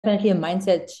definitely a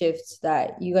mindset shift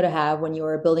that you got to have when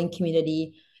you're building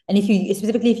community. And if you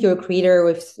specifically if you're a creator, or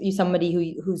if you're somebody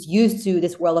who's used to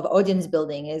this world of audience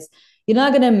building, is you're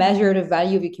not going to measure the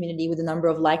value of your community with the number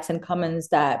of likes and comments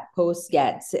that posts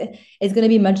gets. It's going to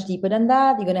be much deeper than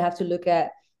that. You're going to have to look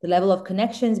at the level of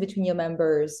connections between your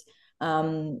members.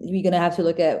 You're going to have to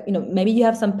look at, maybe you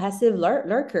have some passive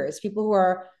lurkers, people who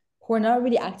are not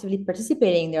really actively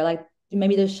participating. They're like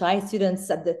maybe the shy students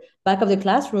at the back of the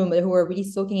classroom who are really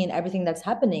soaking in everything that's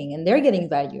happening, and they're getting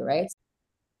value, right?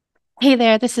 Hey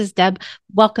there, this is Deb.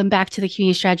 Welcome back to the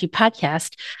Community Strategy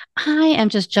Podcast. I am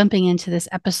just jumping into this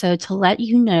episode to let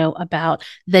you know about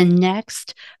the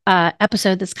next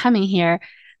episode that's coming here.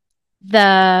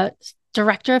 The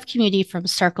director of community from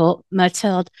Circle,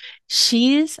 Mathilde,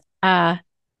 she's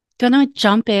going to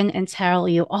jump in and tell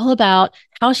you all about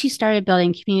how she started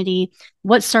building community,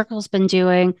 what Circle's been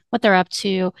doing, what they're up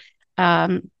to,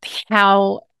 um,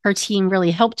 how her team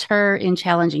really helped her in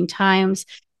challenging times,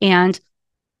 and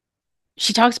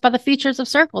she talks about the features of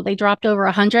Circle. They dropped over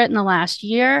 100 in the last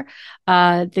year.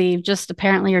 They just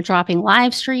apparently are dropping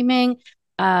live streaming.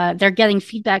 They're getting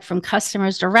feedback from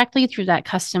customers directly through that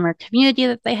customer community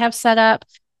that they have set up.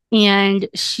 And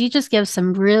she just gives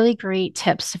some really great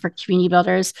tips for community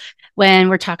builders when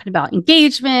we're talking about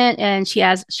engagement. And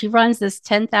she runs this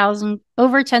 10,000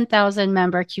 over 10,000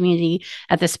 member community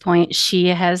at this point. She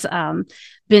has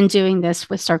been doing this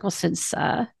with Circle since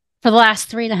for the last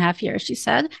 3.5 years, she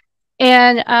said.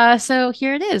 And so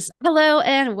here it is. Hello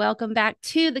and welcome back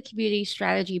to the Community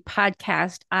Strategy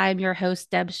Podcast. I'm your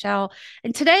host, Deb Shell.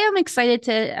 And today I'm excited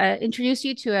to introduce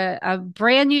you to a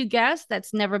brand new guest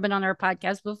that's never been on our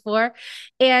podcast before.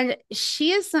 And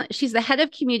she's the head of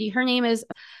community. Her name is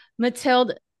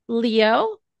Mathilde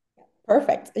Leo.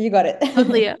 Perfect, you got it.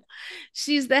 Leo.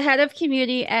 She's the head of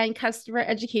community and customer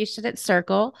education at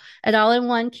Circle, an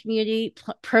all-in-one community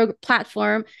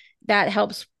platform that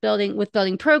helps building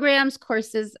programs,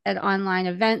 courses, and online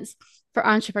events for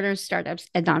entrepreneurs, startups,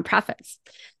 and nonprofits.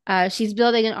 She's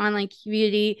building an online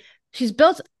community.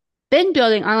 Been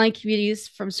building online communities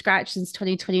from scratch since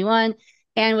 2021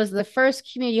 and was the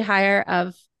first community hire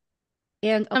of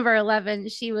and number 11,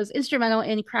 she was instrumental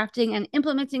in crafting and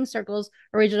implementing Circle's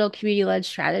original community-led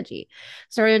strategy.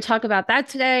 So we're going to talk about that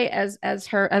today, as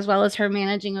well as her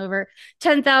managing over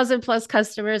 10,000 plus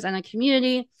customers and a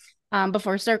community.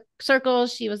 Before Circle,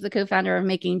 she was the co-founder of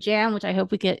Making Jam, which I hope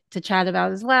we get to chat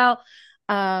about as well,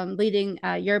 leading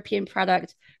a European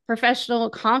product professional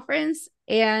conference.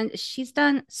 And she's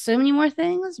done so many more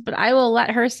things, but I will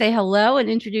let her say hello and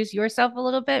introduce yourself a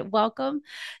little bit. Welcome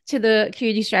to the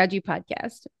Community Strategy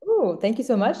Podcast. Oh, thank you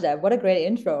so much, Deb. What a great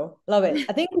intro. Love it.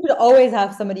 I think we should always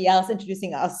have somebody else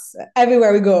introducing us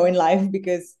everywhere we go in life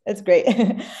because it's great.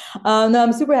 No,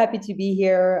 I'm super happy to be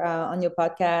here on your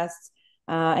podcast.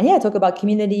 And yeah, talk about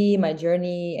community, my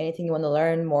journey, anything you want to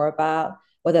learn more about,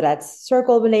 whether that's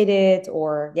circle related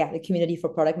or yeah, the community for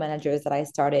product managers that I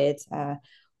started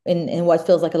in what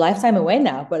feels like a lifetime away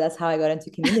now, but that's how I got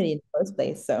into community in the first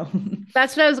place. So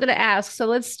That's what I was going to ask. So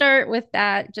let's start with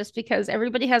that, just because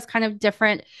everybody has kind of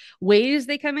different ways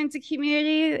they come into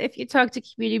community. If you talk to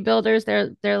community builders,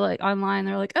 they're like online.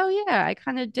 They're like, oh yeah, I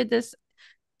kind of did this.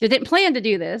 Didn't plan to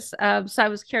do this. So I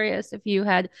was curious if you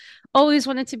had always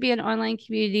wanted to be an online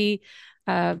community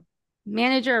uh,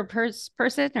 manager or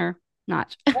person or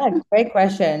not. yeah, great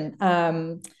question.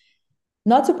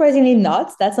 Not surprisingly,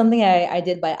 not. That's something I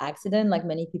did by accident, like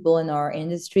many people in our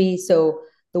industry. So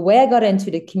the way I got into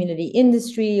the community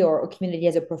industry or community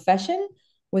as a profession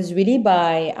was really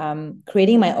by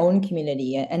creating my own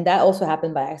community, and that also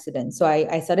happened by accident. So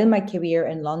I started my career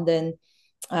in London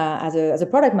as a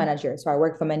product manager. So I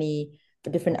worked for many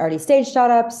for different early stage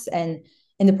startups, and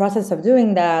in the process of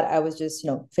doing that, I was just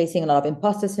facing a lot of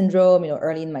imposter syndrome.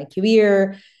 Early in my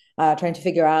career, trying to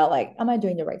figure out like, am I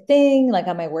doing the right thing? Like,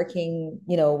 am I working,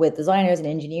 with designers and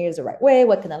engineers the right way?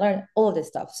 What can I learn? All of this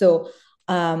stuff. So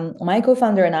my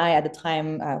co-founder and I at the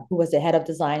time, who was the head of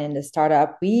design in the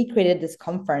startup, we created this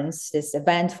conference, this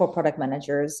event for product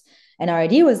managers. And our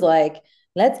idea was like,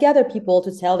 let's gather people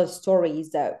to tell the stories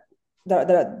that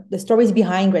the stories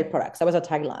behind great products. That was a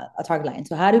tagline.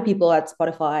 So how do people at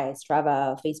Spotify,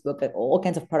 Strava, Facebook, like all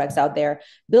kinds of products out there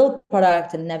build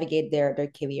product and navigate their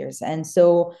careers? And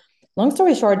so long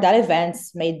story short, that event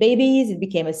made babies. It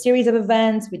became a series of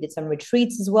events. We did some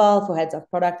retreats as well for heads of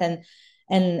product, and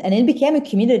it became a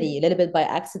community a little bit by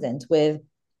accident with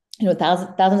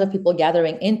thousands of people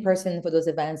gathering in person for those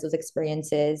events, those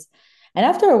experiences. And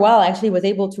after a while, I actually was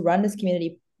able to run this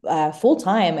community full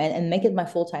time and make it my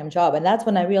full time job. And that's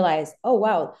when I realized, oh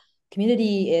wow,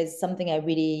 community is something I'm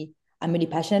really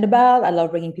passionate about. I love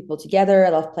bringing people together. I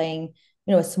love playing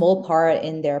a small part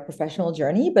in their professional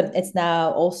journey, but it's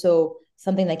now also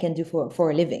something they can do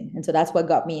for a living. And so that's what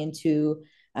got me into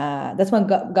that's what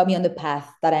got me on the path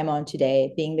that I'm on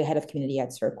today, being the head of community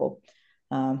at Circle.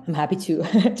 I'm happy to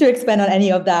to expand on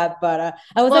any of that, but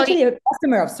I was Well, actually a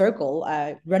customer of Circle,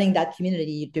 running that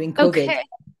community during COVID. okay.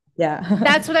 Yeah.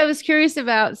 That's what I was curious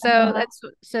about. So that's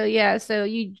so yeah. So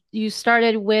you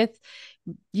started with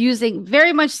using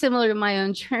very much similar to my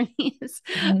own journeys,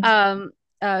 Mhm. um,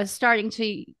 starting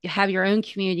to have your own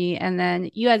community, and then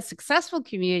you had a successful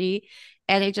community,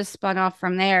 and it just spun off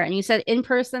from there. And you said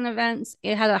in-person events.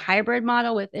 It had a hybrid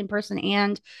model with in-person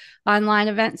and online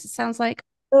events. It sounds like.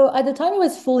 So at the time, it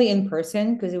was fully in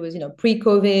person because it was,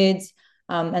 pre-COVID,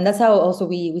 and that's how also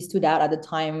we stood out at the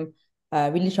time,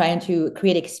 really trying to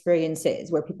create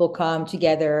experiences where people come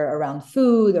together around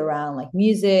food, around like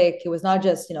music. It was not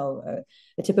just a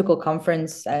typical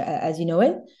conference as you know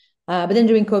it. But then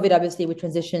during COVID, obviously, we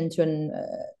transitioned to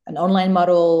an online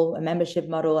model, a membership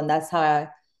model, and that's how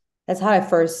I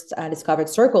first discovered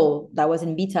Circle. That was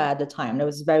in beta at the time. That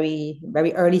was very,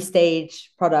 very early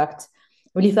stage product.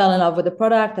 Really fell in love with the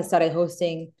product. I started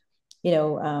hosting,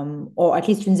 or at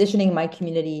least transitioning my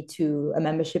community to a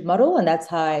membership model. And that's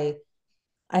how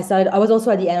I started. I was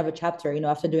also at the end of a chapter,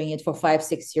 after doing it for 5,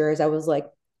 6 years. I was like,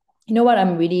 you know what,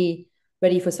 I'm really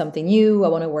ready for something new. I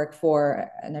want to work for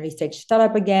an early stage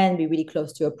startup again, be really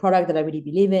close to a product that I really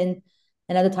believe in.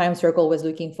 And at the time, Circle was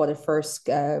looking for the first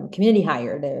community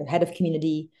hire, the head of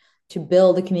community, to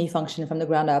build the community function from the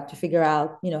ground up, to figure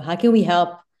out, how can we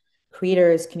help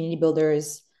creators, community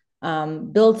builders,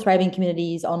 build thriving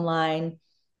communities online,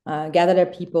 gather their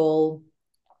people.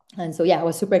 And so, yeah, I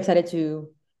was super excited to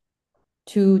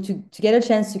get a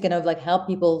chance to kind of like help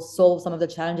people solve some of the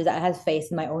challenges that I had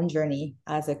faced in my own journey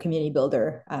as a community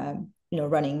builder,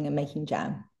 running and making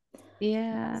jam.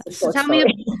 Yeah. It's a So short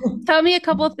story. tell me a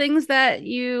couple of things that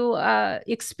you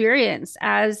experienced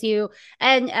as you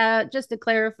and just to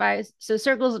clarify, so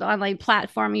Circle is an online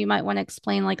platform. You might want to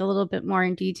explain like a little bit more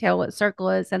in detail what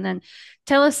Circle is, and then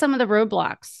tell us some of the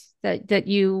roadblocks that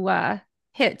you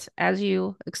hit as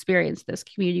you experienced this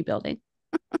community building.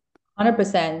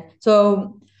 100%.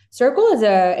 So Circle is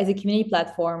a community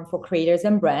platform for creators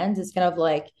and brands. It's kind of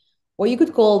like what you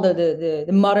could call the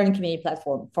modern community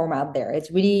platform form out there. It's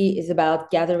really is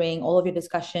about gathering all of your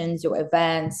discussions, your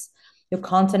events, your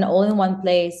content all in one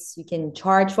place. You can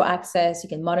charge for access, you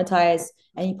can monetize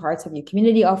any parts of your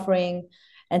community offering.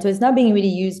 And so it's not being really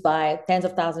used by tens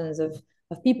of thousands of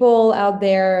people out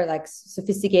there, like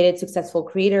sophisticated, successful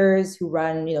creators who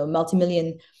run,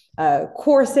 multi-million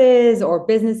courses or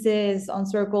businesses on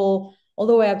Circle, all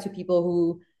the way up to people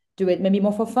who do it maybe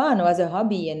more for fun or as a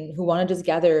hobby and who want to just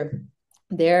gather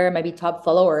their maybe top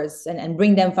followers and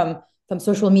bring them from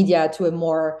social media to a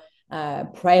more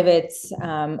private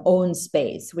owned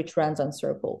space, which runs on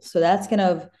Circle. So that's kind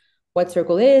of what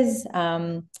Circle is.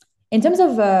 In terms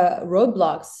of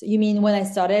roadblocks, you mean when I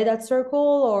started at Circle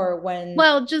or when?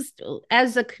 Well, just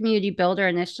as a community builder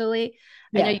initially,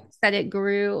 I know you Yeah. said it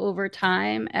grew over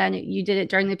time and you did it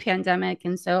during the pandemic.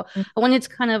 And so I wanted to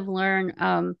kind of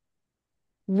learn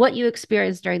what you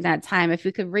experienced during that time. If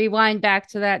we could rewind back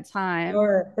to that time.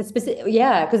 Sure.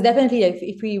 Yeah, because definitely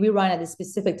if we rerun at a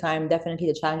specific time, definitely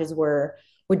the challenges were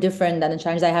different than the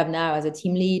challenges I have now as a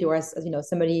team lead or as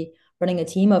somebody running a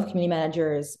team of community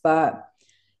managers. But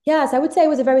yes, I would say it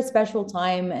was a very special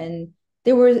time and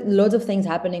there were loads of things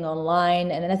happening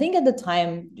online. And I think at the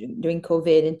time during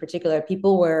COVID in particular,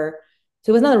 people were,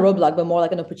 so it was not a roadblock, but more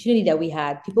like an opportunity that we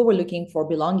had. People were looking for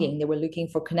belonging. They were looking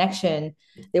for connection.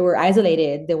 They were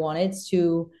isolated. They wanted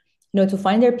to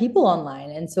find their people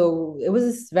online. And so it was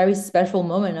this very special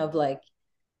moment of like,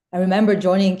 I remember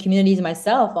joining communities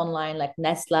myself online, like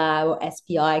Nestlab or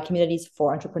SPI communities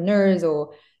for entrepreneurs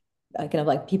or kind of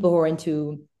like people who are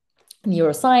into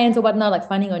neuroscience or whatnot, like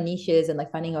finding our niches and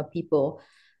like finding our people.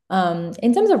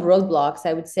 In terms of roadblocks,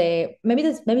 I would say maybe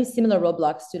similar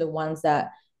roadblocks to the ones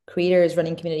that creators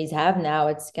running communities have now.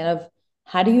 It's kind of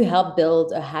how do you help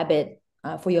build a habit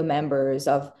for your members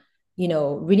of,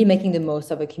 really making the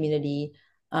most of a community.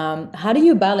 How do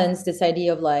you balance this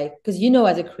idea of like, because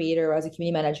as a creator or as a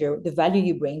community manager, the value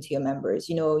you bring to your members,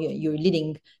 you're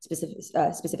leading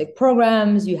specific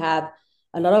programs, you have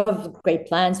a lot of great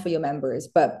plans for your members,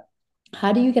 but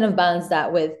how do you kind of balance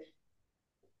that with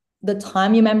the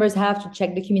time your members have to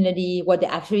check the community, what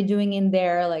they're actually doing in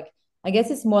there? Like, I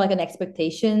guess it's more like an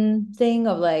expectation thing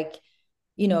of like,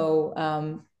 you know,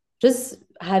 um, just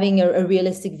having a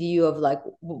realistic view of like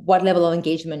what level of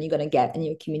engagement you're going to get in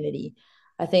your community.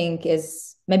 I think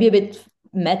is maybe a bit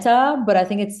meta, but I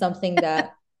think it's something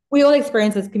that we all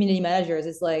experience as community managers.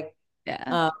 It's like, Yeah.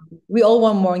 Um, we all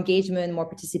want more engagement, more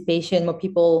participation, more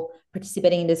people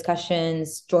participating in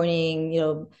discussions,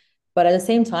 joining, but at the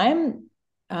same time,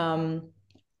 um,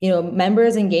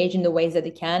 members engage in the ways that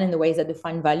they can, in the ways that they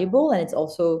find valuable, and it's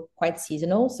also quite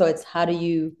seasonal. So it's how do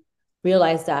you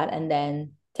realize that and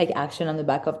then take action on the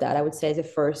back of that? I would say is the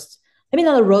first, maybe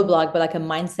not a roadblock, but like a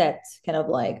mindset kind of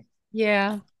like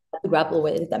Yeah. to grapple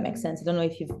with, if that makes sense. I don't know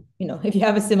if if you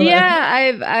have a similar.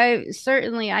 Yeah, I've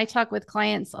certainly I talk with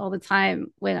clients all the time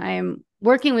when I'm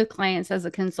working with clients as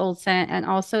a consultant and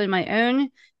also in my own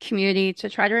community to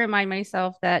try to remind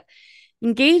myself that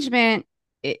engagement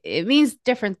it means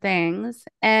different things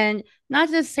and not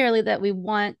necessarily that we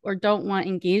want or don't want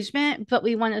engagement, but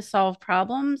we want to solve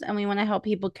problems and we want to help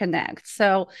people connect.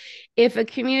 So if a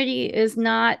community is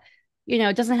not,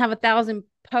 doesn't have 1,000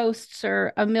 posts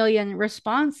or a million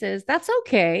responses, that's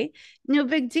okay. No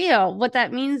big deal. What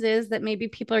that means is that maybe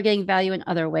people are getting value in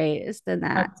other ways than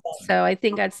that. So I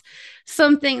think that's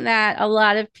something that a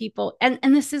lot of people and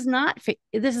this is not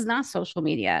social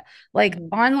media. Like Mhm.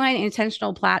 online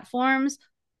intentional platforms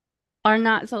are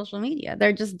not social media.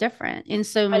 They're just different in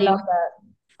so I many love that.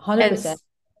 and 100%.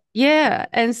 yeah,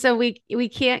 and so we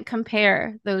can't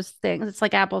compare those things. It's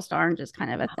like apples to oranges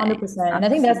kind of a thing. It's 100%. And not I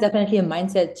the think that's same. definitely a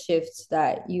mindset shift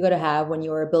that you got to have when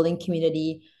you're building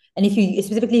community. And if you,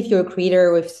 specifically if you're a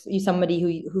creator or if you're somebody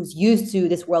who's used to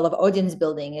this world of audience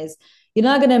building, is you're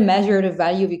not going to measure the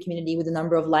value of your community with the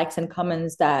number of likes and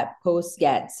comments that posts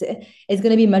gets. It's going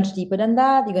to be much deeper than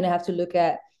that. You're going to have to look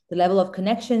at the level of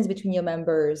connections between your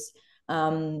members.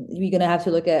 You're going to have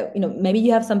to look at, maybe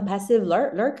you have some passive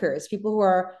lurkers, people who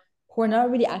are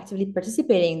not really actively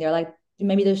participating. They're like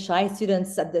maybe the shy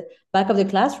students at the back of the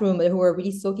classroom who are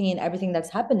really soaking in everything that's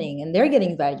happening and they're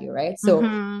getting value, right? So,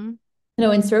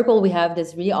 Mm-hmm. in Circle, we have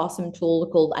this really awesome tool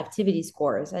called activity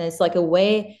scores, and it's like a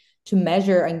way to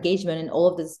measure engagement in all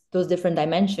of those different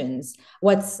dimensions.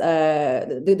 What's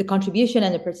the contribution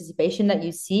and the participation that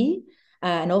you see,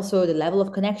 and also the level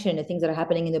of connection, the things that are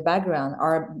happening in the background.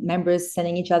 Are members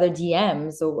sending each other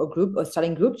DMs or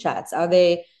starting group chats? Are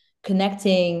they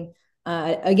connecting?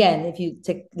 Again, if you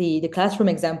take the classroom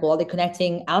example, are they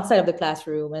connecting outside of the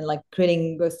classroom and like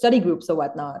creating study groups or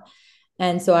whatnot?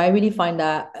 And so I really find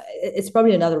that it's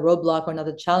probably another roadblock or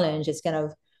another challenge. It's kind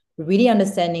of really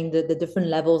understanding the different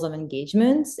levels of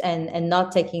engagements and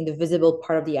not taking the visible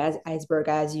part of the iceberg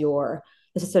as your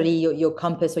necessarily your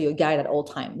compass or your guide at all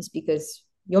times, because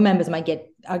your members might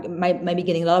be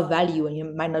getting a lot of value and you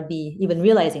might not be even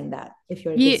realizing that if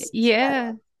you're Yeah, just.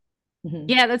 yeah. Mhm.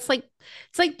 Yeah, that's like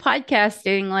it's like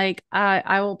podcasting. Like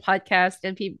I will podcast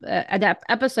and people adapt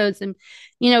episodes, and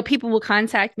people will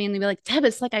contact me and they'll be like, "Deb,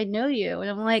 it's like I know you," and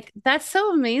I'm like, "That's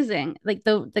so amazing!" Like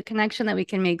the connection that we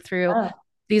can make through Yeah.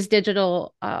 these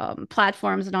digital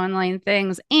platforms and online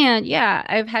things. And yeah,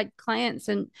 I've had clients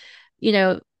and you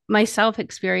know myself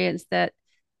experience that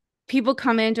people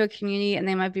come into a community and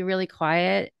they might be really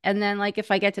quiet. And then, like, if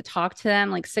I get to talk to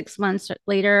them like 6 months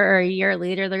later or a year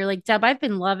later, they're like, Deb, I've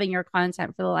been loving your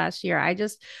content for the last year. I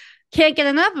just can't get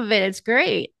enough of it. It's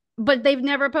great. But they've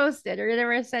never posted or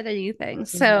never said anything.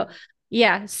 So, Mhm.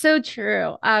 yeah, so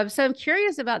true. So I'm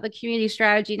curious about the community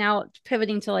strategy now,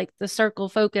 pivoting to like the circle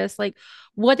focus. Like,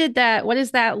 what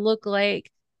does that look like?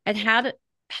 And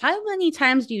how many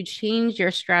times do you change your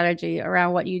strategy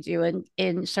around what you do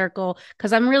in circle?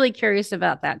 Because I'm really curious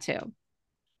about that too.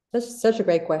 That's such a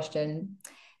great question.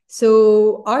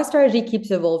 So our strategy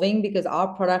keeps evolving because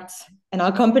our product and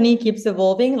our company keeps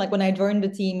evolving. Like when I joined the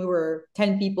team, we were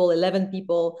 10 people, 11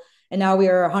 people, and now we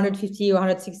are 150 or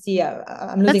 160.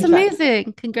 I'm That's losing track. amazing.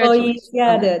 Employees, Congratulations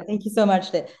yeah, on that. thank you so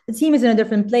much. The team is in a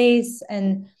different place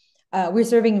and we're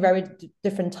serving very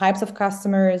different types of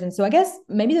customers. And so I guess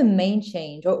maybe the main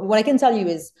change, or what I can tell you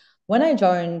is when I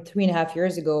joined 3.5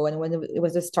 years ago and when it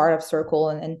was the start of Circle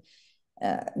and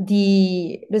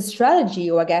the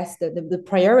strategy, or I guess the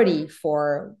priority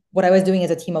for what I was doing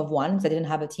as a team of one, because I didn't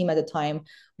have a team at the time,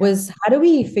 Yeah. was how do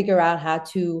we figure out how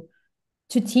to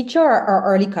teach our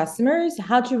early customers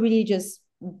how to really just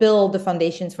build the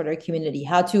foundations for their community,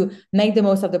 how to make the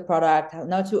most of the product, how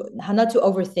not to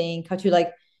overthink, how to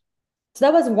like. So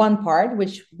that was one part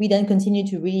which we then continue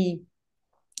to really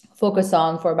focus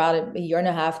on for about a year and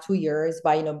a half, 2 years,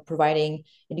 by providing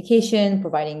education,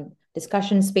 providing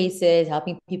discussion spaces,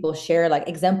 helping people share like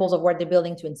examples of what they're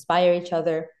building to inspire each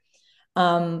other.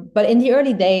 But in the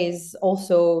early days,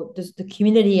 also the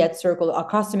community at Circle, our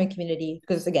customer community,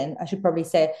 because again, I should probably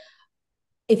say,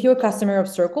 if you're a customer of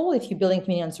Circle, if you're building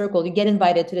community on Circle, you get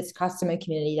invited to this customer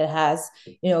community that has,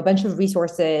 a bunch of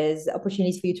resources,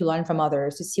 opportunities for you to learn from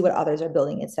others, to see what others are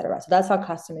building, etc. So that's our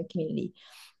customer community.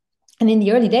 And in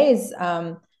the early days,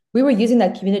 we were using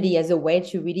that community as a way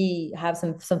to really have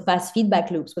some fast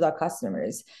feedback loops with our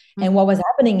customers. And what Mhm. was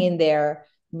happening in there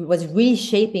was really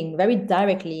shaping very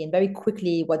directly and very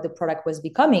quickly what the product was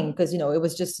becoming, because it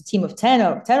was just a team of 10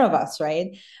 of us,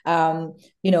 right? um,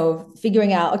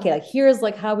 Figuring out, okay, like here's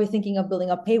like how we're thinking of building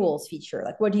a paywalls feature.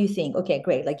 Like, what do you think? Okay,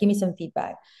 great. Like, give me some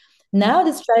feedback. Now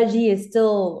the strategy is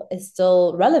still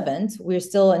relevant. We're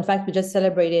still, in fact, we just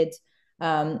celebrated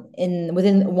in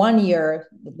within 1 year,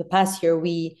 the past year,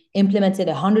 we implemented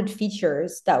 100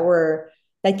 features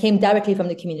that came directly from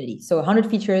the community. So 100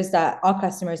 features that our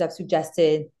customers have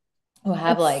suggested or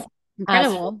have like That's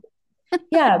asked for. incredible.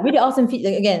 Yeah, really awesome.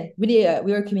 Again, really,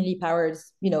 we are community powered,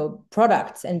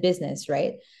 products and business,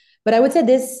 right? But I would say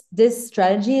this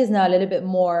strategy is now a little bit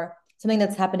more something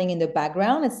that's happening in the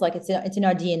background. It's like it's in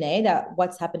our DNA that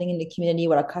what's happening in the community,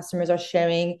 what our customers are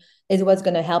sharing, is what's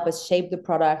going to help us shape the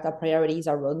product, our priorities,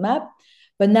 our roadmap.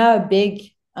 But now a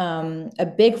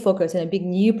big focus and a big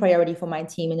new priority for my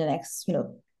team in the next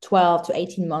 12 to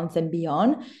 18 months and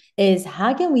beyond is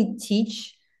how can we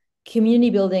teach community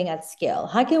building at scale?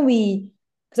 How can we,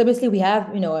 because obviously we have,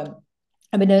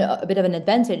 a bit of an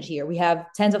advantage here. We have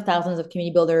tens of thousands of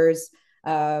community builders,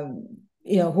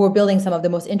 who are building some of the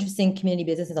most interesting community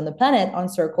businesses on the planet on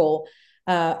Circle.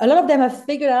 A lot of them have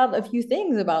figured out a few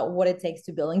things about what it takes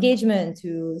to build engagement,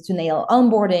 to nail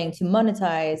onboarding, to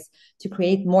monetize, to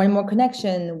create more and more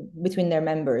connection between their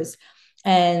members.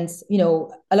 And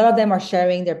a lot of them are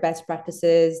sharing their best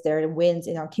practices, their wins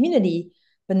in our community.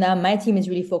 But now my team is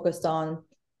really focused on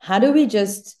how do we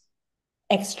just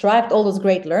extract all those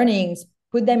great learnings,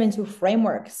 put them into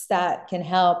frameworks that can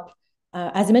help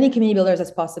as many community builders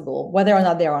as possible, whether or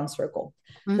not they're on Circle.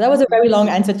 So that was a Mhm. very long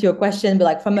answer to your question, but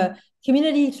like from a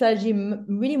community strategy,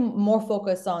 really more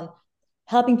focused on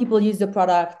helping people use the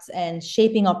product and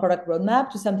shaping our product roadmap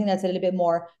to something that's a little bit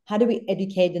more, how do we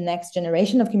educate the next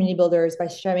generation of community builders by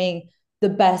sharing the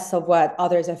best of what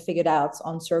others have figured out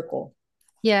on Circle?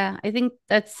 Yeah, I think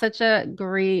that's such a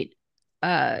great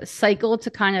cycle to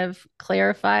kind of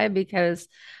clarify because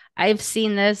I've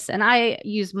seen this and I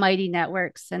use Mighty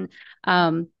Networks and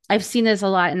I've seen this a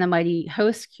lot in the Mighty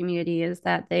host community is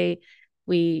that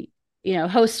we,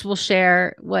 hosts will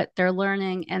share what they're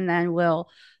learning and then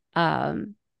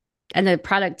um, and the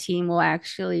product team will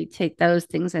actually take those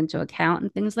things into account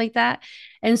and things like that.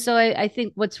 And so I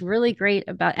think what's really great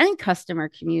about any customer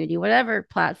community, whatever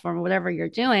platform, whatever you're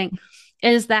doing,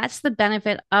 is that's the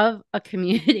benefit of a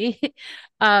community.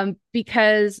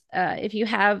 Because if you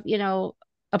have,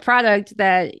 a product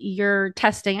that you're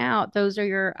testing out, those are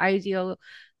your ideal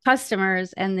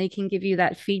customers and they can give you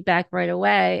that feedback right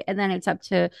away. And then it's up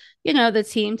to, the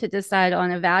team to decide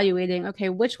on evaluating, okay,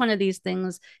 which one of these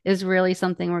things is really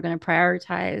something we're going to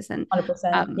prioritize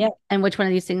 100%. Yeah. and which one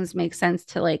of these things makes sense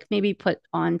to like maybe put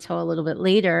on to a little bit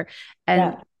later.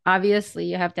 And Yeah. obviously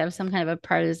you have to have some kind of a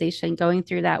prioritization going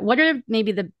through that. What are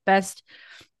maybe the best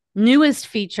newest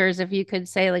features, if you could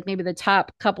say, like maybe the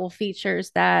top couple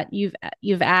features that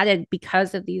you've added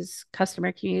because of these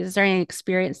customer communities? Is there any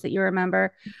experience that you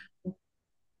remember?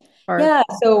 Or Yeah,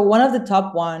 so one of the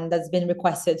top one that's been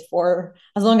requested for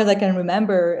as long as I can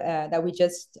remember, that we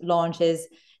just launched, is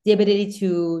the ability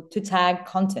to tag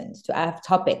content, to add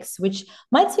topics, which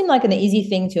might seem like an easy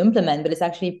thing to implement, but it's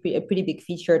actually a pretty big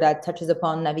feature that touches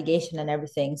upon navigation and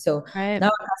everything. So right. now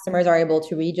our customers are able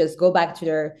to really just go back to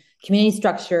their community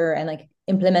structure and like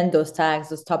implement those tags,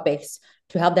 those topics,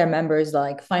 to help their members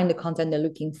like find the content they're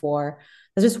looking for.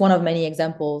 That's just one of many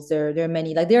examples. There are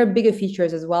many, like there are bigger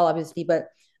features as well, obviously, but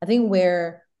I think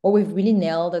where what we've really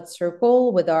nailed at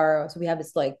Circle with so we have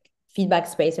this like feedback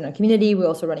space in our community. We're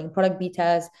also running product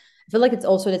betas. I feel like it's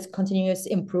also this continuous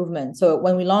improvement. So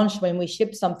when we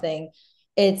ship something,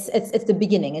 it's the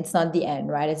beginning. It's not the end,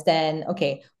 right? It's then,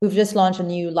 okay, we've just launched a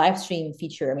new live stream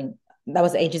feature. I mean, that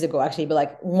was ages ago actually, but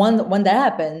like when that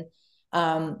happened,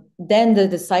 then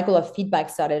the cycle of feedback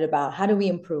started about how do we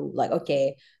improve? Like,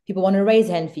 okay, people want to raise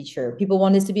hand feature. People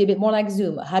want this to be a bit more like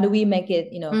Zoom. How do we make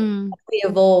it, Mm. we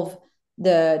evolve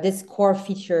this core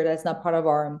feature that's not part of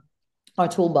our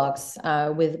toolbox,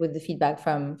 with the feedback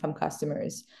from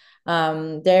customers.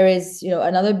 There is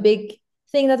another big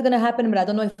thing that's going to happen, but I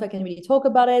don't know if I can really talk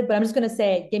about it. But I'm just going to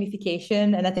say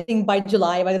gamification, and I think by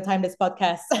July, by the time this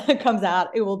podcast comes out,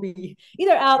 it will be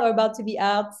either out or about to be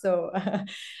out. So,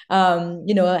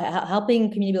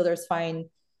 helping community builders find,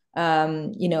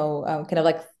 kind of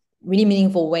like really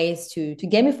meaningful ways to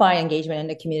gamify engagement in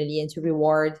the community and to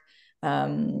reward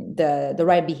the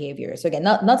right behavior. So again,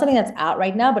 not something that's out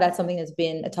right now, but that's something that's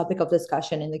been a topic of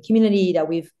discussion in the community that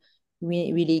we've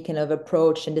really kind of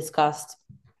approached and discussed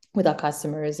with our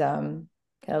customers. Kind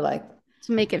of like,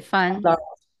 To make it fun.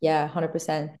 yeah,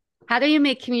 100%. How do you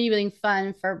make community building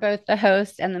fun for both the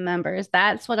host and the members?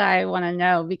 That's what I want to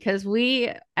know because we,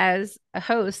 as a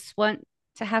host, want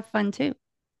to have fun too.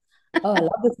 Oh, I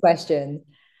love this question.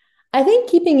 I think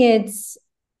keeping it,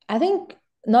 I think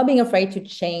not being afraid to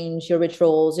change your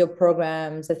rituals, your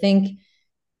programs. I think,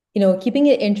 keeping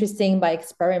it interesting by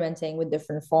experimenting with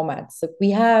different formats. Like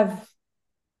we have,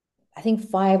 I think,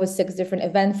 5 or 6 different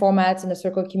event formats in the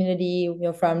circle community,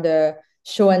 from the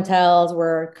show and tells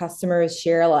where customers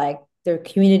share like their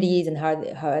communities and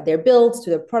how they're built,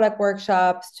 to the product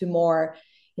workshops, to more,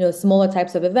 smaller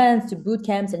types of events, to boot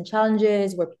camps and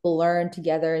challenges where people learn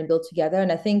together and build together.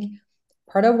 And I think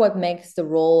part of what makes the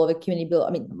role of a community build,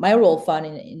 I mean, my role fun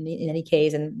in any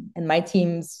case, and my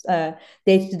team's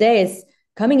day to day is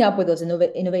coming up with those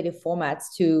innovative formats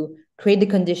to create the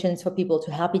conditions for people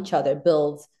to help each other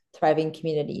build thriving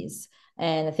communities.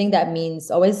 And I think that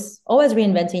means always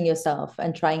reinventing yourself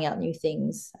and trying out new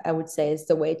things. I would say is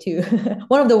the way to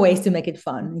one of the ways to make it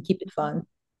fun and keep it fun.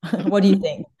 What do you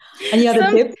think? Any other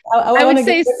Some, tips? I I want would to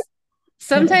say get.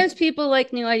 sometimes people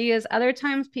like new ideas. Other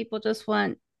times people just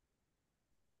want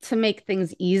to make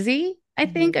things easy. I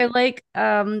think I like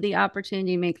the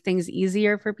opportunity to make things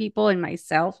easier for people and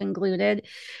myself included.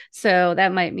 So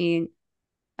that might mean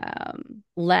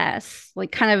less,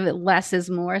 like kind of less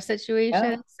is more Yeah,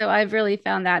 situation. So I've really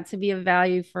found that to be a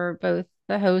value for both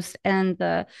the host and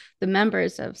the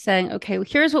members of saying, okay, well,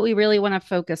 here's what we really want to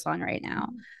focus on right now.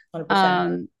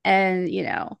 100%.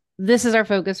 And this is our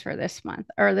focus for this month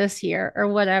or this year or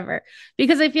whatever.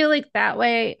 Because I feel like that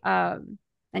way,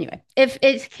 anyway, if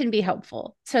it can be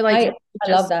helpful to like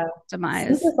I love just that.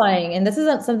 optimize. Simplifying. And this is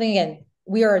not something, again,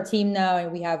 we are a team now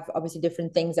and we have obviously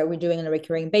different things that we're doing on a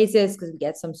recurring basis because we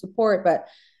get some support. But,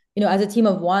 as a team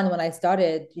of one, when I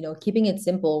started, keeping it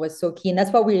simple was so key. And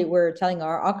that's what we were telling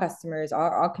our customers,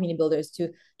 our community builders to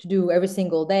do every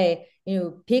single day.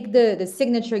 Pick the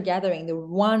signature gathering, the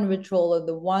one ritual or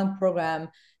the one program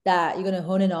that you're going to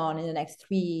hone in on in the next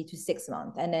 3 to 6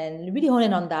 months, and then really hone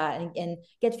in on that and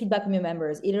get feedback from your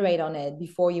members, iterate on it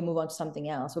before you move on to something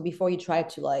else, or before you try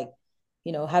to like,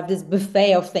 have this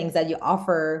buffet of things that you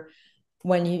offer.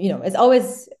 When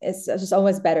it's just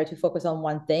always better to focus on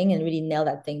one thing and really nail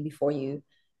that thing before you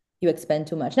expend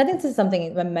too much. And I think this is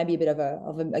something that might be a bit of a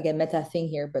again meta thing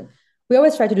here, but we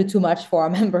always try to do too much for our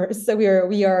members. So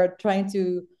we are trying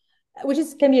to, which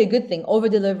is can be a good thing, over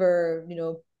deliver,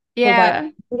 provide Yeah.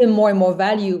 even more and more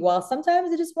value, while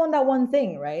sometimes they just want that one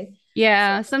thing, right? So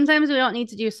Yeah, sometimes we don't need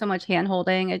to do so much hand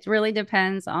holding. It really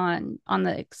depends on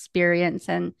the experience,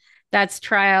 and that's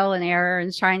trial and error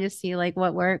and trying to see like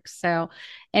what works. So,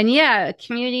 and yeah, a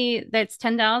community that's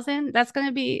 10,000, that's going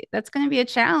to be a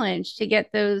challenge to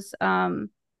get those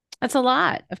that's a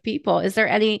lot of people. Is there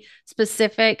any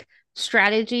specific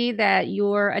strategy that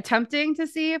you're attempting to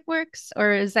see if works,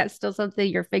 or is that still something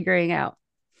you're figuring out?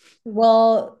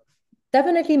 Well,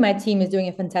 definitely my team is doing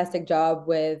a fantastic job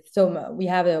with, so we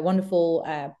have a wonderful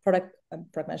product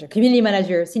manager, community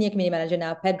manager, senior community manager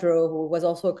now, Pedro, who was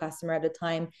also a customer at the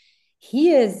time.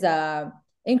 He is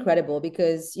incredible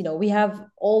because, we have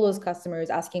all those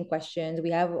customers asking questions. We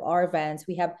have our events.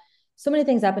 We have so many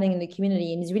things happening in the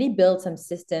community, and he's really built some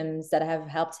systems that have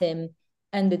helped him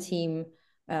and the team,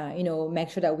 make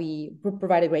sure that we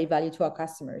provide a great value to our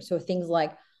customers. So things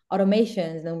like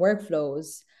automations and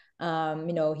workflows.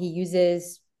 He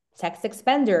uses text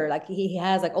expander, like he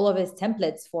has like all of his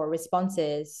templates for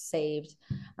responses saved.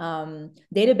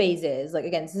 Databases, like,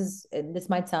 again, this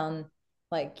might sound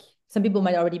like some people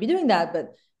might already be doing that,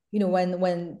 but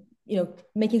when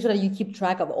making sure that you keep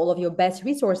track of all of your best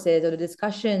resources or the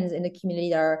discussions in the community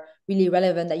that are really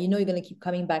relevant, that you're going to keep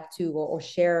coming back to, or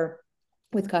share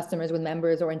with customers, with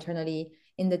members, or internally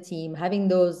in the team, having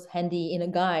those handy in a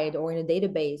guide or in a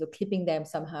database, or clipping them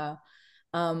somehow.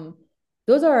 um,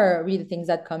 those are really the things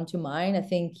that come to mind, I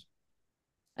think.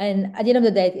 And at the end of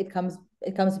the day, it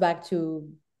comes back to,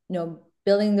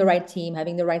 building the right team,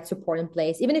 having the right support in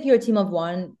place. Even if you're a team of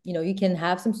one, you can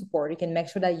have some support. You can make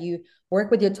sure that you work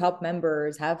with your top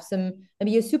members, have some,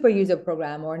 maybe a super user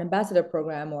program or an ambassador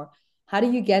program, or how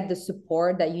do you get the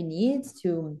support that you need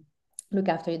to look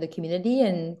after the community,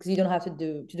 and because you don't have to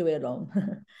do it alone.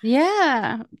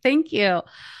 Yeah, thank you.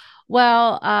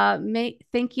 Well,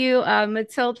 thank you,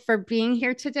 Mathilde, for being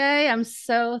here today. I'm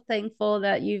so thankful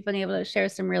that you've been able to share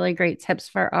some really great tips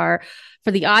for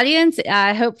the audience.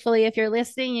 Hopefully, if you're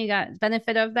listening, you got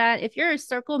benefit of that. If you're a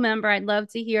Circle member, I'd love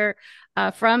to hear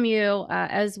from you,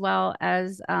 as well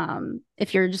as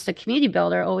if you're just a community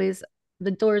builder. Always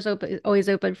the door's open, always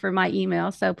open for my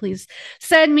email. So please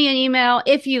send me an email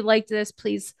if you liked this.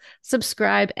 Please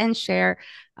subscribe and share.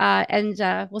 And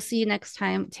we'll see you next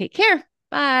time. Take care.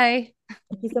 Bye.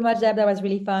 Thank you so much, Deb. That was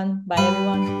really fun. Bye,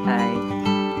 everyone.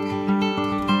 Bye.